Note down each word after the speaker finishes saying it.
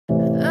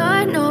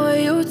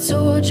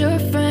told your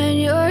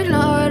friend you're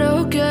not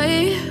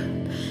okay?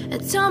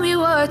 And tell me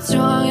what's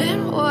wrong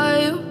and why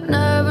you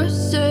never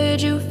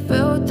said you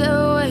felt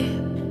that way.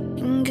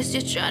 And guess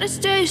you're trying to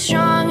stay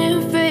strong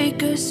and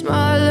fake a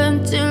smile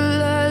until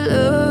I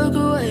look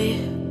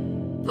away.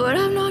 But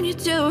I've known you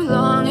too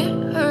long,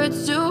 it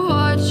hurts to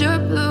watch your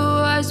blue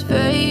eyes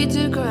fade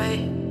to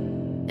grey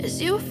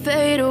as you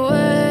fade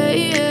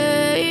away,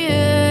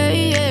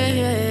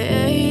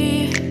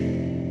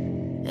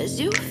 as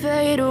you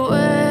fade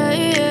away.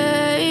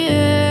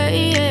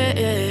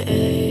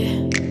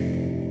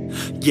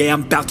 Yeah,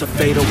 I'm about to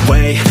fade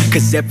away,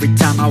 cause every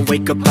time I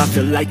wake up I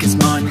feel like it's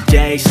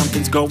Monday.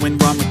 Something's going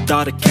wrong with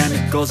all the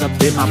chemicals up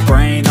in my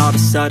brain. All of a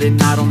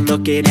sudden I don't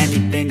look at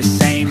anything the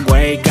same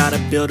way. Got a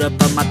build up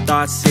of my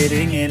thoughts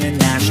sitting in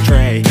an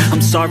ashtray.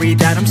 I'm sorry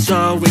that I'm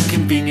so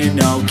inconvenient,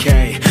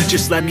 okay?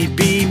 Just let me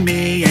be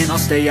me and I'll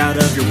stay out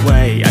of your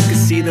way. I can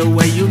see the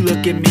way you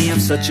look at me, I'm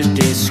such a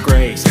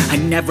disgrace. I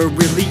never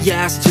really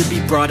asked to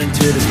be brought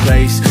into this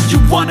place. You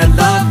wanna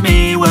love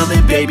me? Well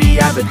then baby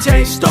I have a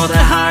taste. All the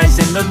highs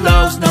and the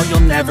lows, no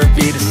you'll never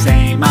be the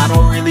same. I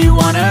don't really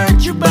wanna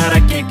hurt you but I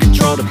can't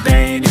control the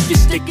pain. If you're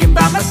sticking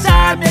by my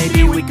side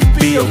maybe we could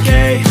be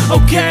okay.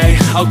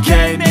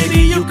 Okay, maybe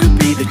you could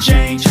be the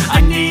change I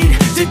need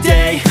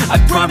today.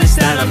 I promise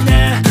that I've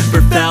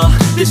never felt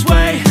this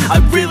way. I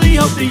really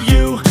hope that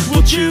you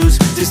will choose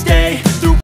to stay.